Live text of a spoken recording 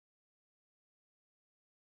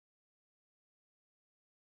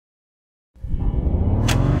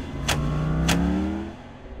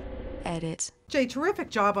edit. Jay, terrific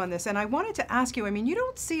job on this. And I wanted to ask you, I mean, you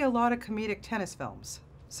don't see a lot of comedic tennis films.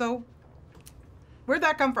 So where'd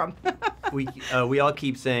that come from? We all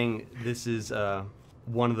keep saying this is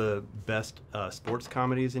one of the best sports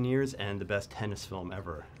comedies in years and the best tennis film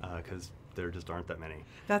ever, because there just aren't that many.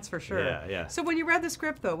 That's for sure. Yeah, yeah. So when you read the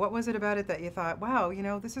script, though, what was it about it that you thought, wow, you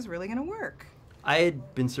know, this is really going to work? I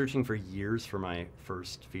had been searching for years for my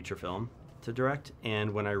first feature film to direct,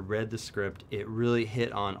 and when I read the script, it really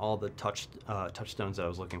hit on all the touchstones I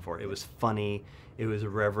was looking for. It was funny, it was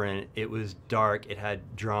irreverent, it was dark, it had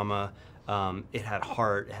drama, it had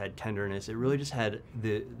heart, it had tenderness. It really just had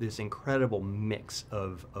this incredible mix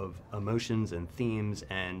of emotions and themes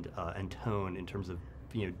and tone in terms of,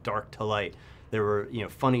 you know, dark to light. There were, you know,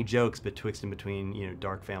 funny jokes betwixt and between, you know,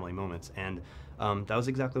 dark family moments, and that was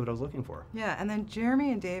exactly what I was looking for. Yeah, and then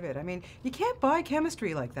Jeremy and David. I mean, you can't buy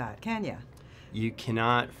chemistry like that, can you? You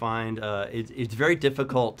cannot find, it's very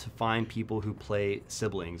difficult to find people who play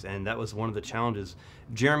siblings, and that was one of the challenges.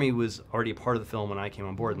 Jeremy was already a part of the film when I came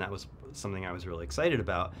on board, and that was something I was really excited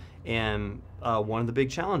about. And one of the big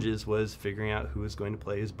challenges was figuring out who was going to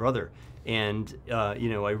play his brother. And you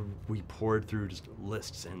know, we poured through just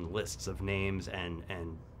lists and lists of names and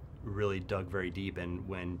really dug very deep. And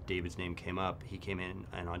when David's name came up, he came in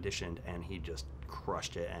and auditioned, and he just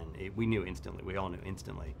crushed it. And we knew instantly, we all knew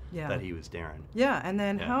instantly that he was Darren. Yeah, and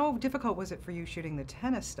then how difficult was it for you shooting the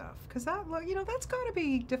tennis stuff? Because that, you know, that's got to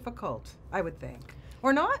be difficult, I would think.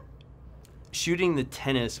 Or not? Shooting the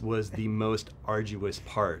tennis was the most arduous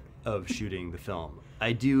part of shooting the film.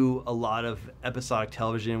 I do a lot of episodic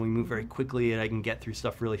television. We move very quickly, and I can get through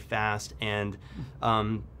stuff really fast. And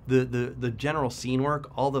the general scene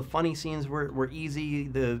work, all the funny scenes were easy.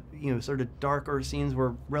 The, you know, sort of darker scenes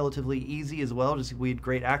were relatively easy as well. Just we had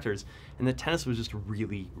great actors, and the tennis was just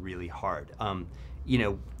really, really hard. You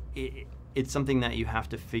know, it's something that you have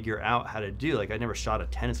to figure out how to do. Like, I never shot a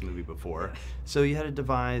tennis movie before, so you had to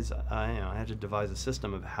devise. I had to devise a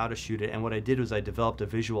system of how to shoot it. And what I did was I developed a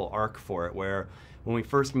visual arc for it, where when we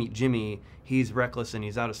first meet Jimmy, he's reckless and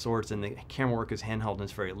he's out of sorts, and the camera work is handheld and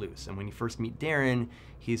it's very loose. And when you first meet Darren,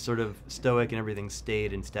 he's sort of stoic and everything's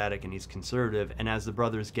staid and static, and he's conservative. And as the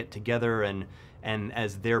brothers get together and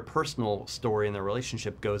as their personal story and their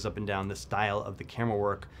relationship goes up and down, the style of the camera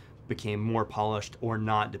work became more polished or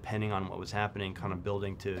not, depending on what was happening, kind of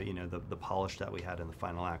building to, you know, the polish that we had in the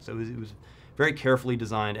final act. So it was very carefully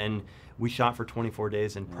designed, and we shot for 24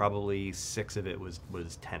 days, and probably 6 of it was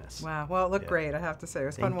tennis. Wow, well, it looked great, I have to say. It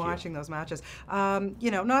was fun watching those matches.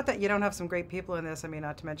 You know, not that you don't have some great people in this, I mean,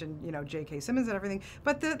 not to mention, you know, J.K. Simmons and everything,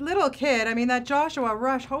 but the little kid, I mean, that Joshua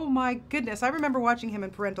Rush, oh my goodness. I remember watching him in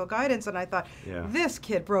Parental Guidance, and I thought, this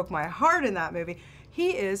kid broke my heart in that movie.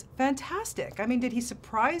 He is fantastic. I mean, did he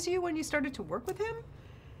surprise you when you started to work with him?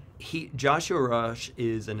 Joshua Rush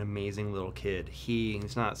is an amazing little kid.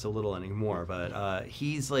 He's not so little anymore, but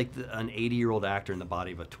he's like an 80-year-old actor in the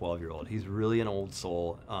body of a 12-year-old. He's really an old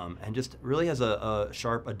soul, and just really has a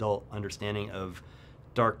sharp adult understanding of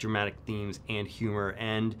dark, dramatic themes and humor.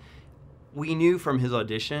 And we knew from his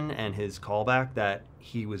audition and his callback that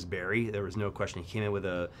he was Barry. There was no question. He came in with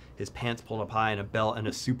his pants pulled up high and a belt and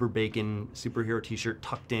a Super Bacon superhero t-shirt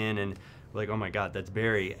tucked in, and we're like, oh my God, that's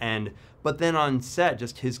Barry. But then on set,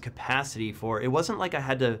 just his capacity for, it wasn't like I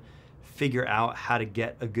had to figure out how to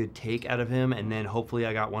get a good take out of him, and then hopefully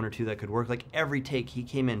I got 1 or 2 that could work. Like, every take he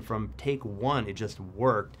came in, from take 1, it just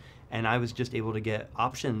worked. And I was just able to get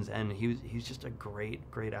options, and he's just a great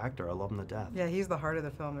actor. I love him to death. Yeah, he's the heart of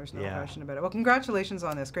the film. There's no question about it. Well, congratulations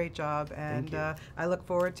on this. Great job, and I look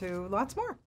forward to lots more.